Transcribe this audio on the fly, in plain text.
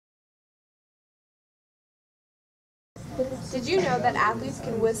Did you know that athletes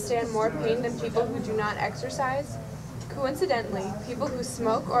can withstand more pain than people who do not exercise? Coincidentally, people who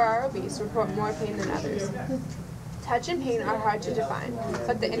smoke or are obese report more pain than others. Touch and pain are hard to define,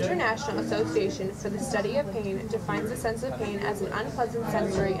 but the International Association for the Study of Pain defines the sense of pain as an unpleasant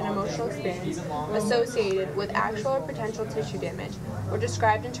sensory and emotional experience associated with actual or potential tissue damage, or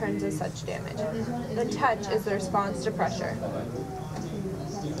described in terms of such damage. Then touch is the response to pressure.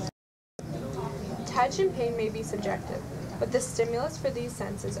 Touch and pain may be subjective, but the stimulus for these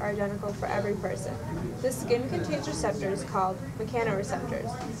senses are identical for every person. The skin contains receptors called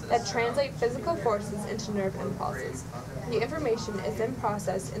mechanoreceptors that translate physical forces into nerve impulses. The information is then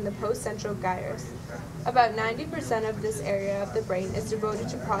processed in the postcentral gyrus. About 90% of this area of the brain is devoted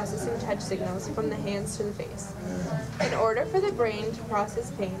to processing touch signals from the hands to the face. In order for the brain to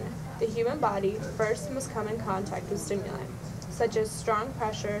process pain, the human body first must come in contact with stimuli, such as strong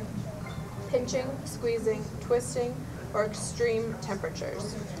pressure, pinching, squeezing, twisting, or extreme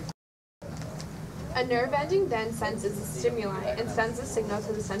temperatures. A nerve ending then senses the stimuli and sends a signal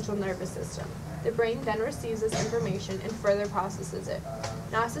to the central nervous system. The brain then receives this information and further processes it.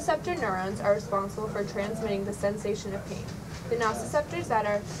 Nociceptor neurons are responsible for transmitting the sensation of pain. The nociceptors that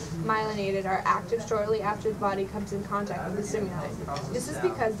are myelinated are active shortly after the body comes in contact with the stimuli. This is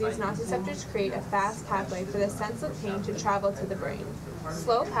because these nociceptors create a fast pathway for the sense of pain to travel to the brain.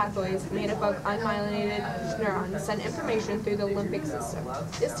 Slow pathways made up of unmyelinated neurons send information through the limbic system.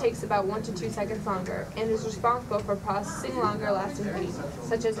 This takes about 1 to 2 seconds longer and is responsible for processing longer-lasting pain,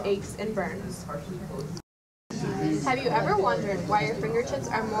 such as aches and burns. Have you ever wondered why your fingertips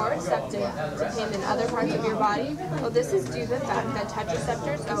are more receptive to pain than other parts of your body? Well, this is due to the fact that touch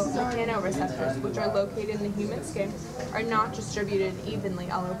receptors, mechanoreceptors, which are located in the human skin, are not distributed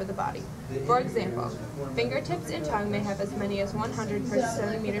evenly all over the body. For example, fingertips and tongue may have as many as 100 per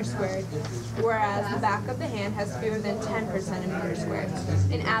centimeter squared, whereas the back of the hand has fewer than 10 per centimeter squared.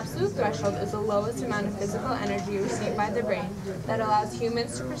 An absolute threshold is the lowest amount of physical energy received by the brain that allows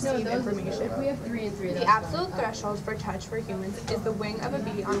humans to perceive information. The absolute threshold for touch for humans is the wing of a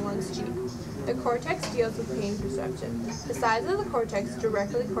bee on one's cheek. The cortex deals with pain perception. The size of the cortex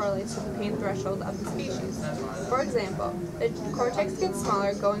directly correlates to the pain threshold of the species. For example, the cortex gets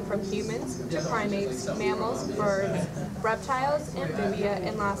smaller going from humans to primates, mammals, birds, reptiles, amphibia,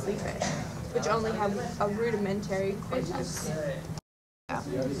 and lastly fish, which only have a rudimentary cortex.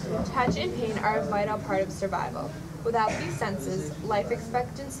 Touch and pain are a vital part of survival. Without these senses, life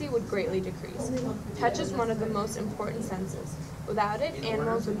expectancy would greatly decrease. Touch is one of the most important senses. Without it,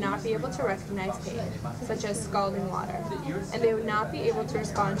 animals would not be able to recognize pain, such as scalding water, and they would not be able to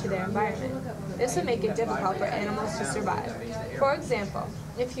respond to their environment. This would make it difficult for animals to survive. For example,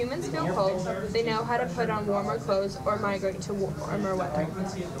 if humans feel cold, they know how to put on warmer clothes or migrate to warmer weather.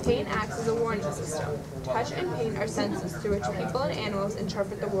 Pain acts as a warning system. Touch and pain are senses through which people and animals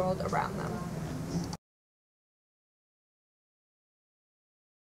interpret the world around them.